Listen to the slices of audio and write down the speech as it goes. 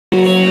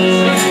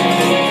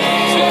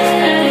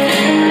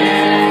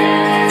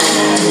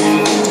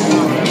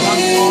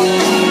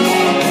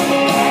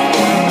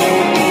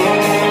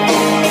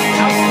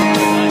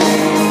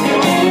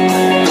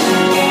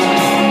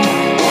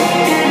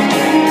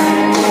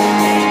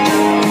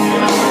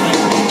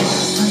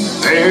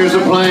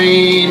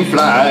plane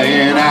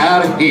flying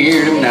out of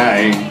here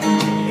tonight.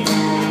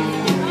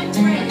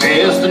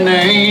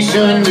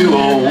 Destination New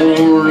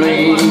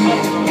Orleans.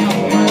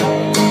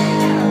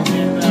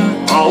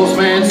 Boss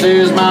man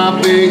says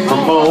my big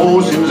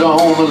promotion's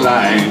on the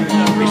line.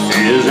 He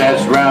says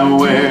that's right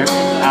where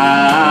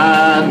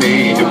I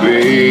need to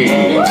be.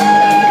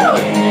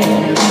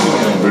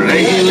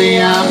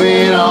 Lately I've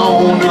been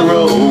on the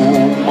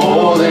road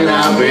more than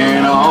I've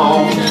been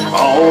on.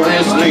 All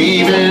this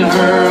leaving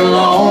her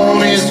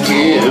alone is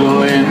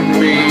killing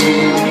me.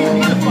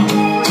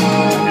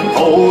 And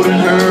holding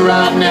her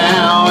right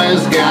now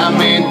has got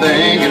me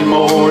thinking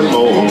more and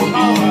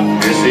more.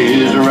 This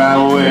is right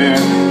where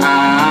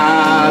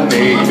I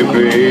need to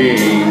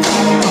be.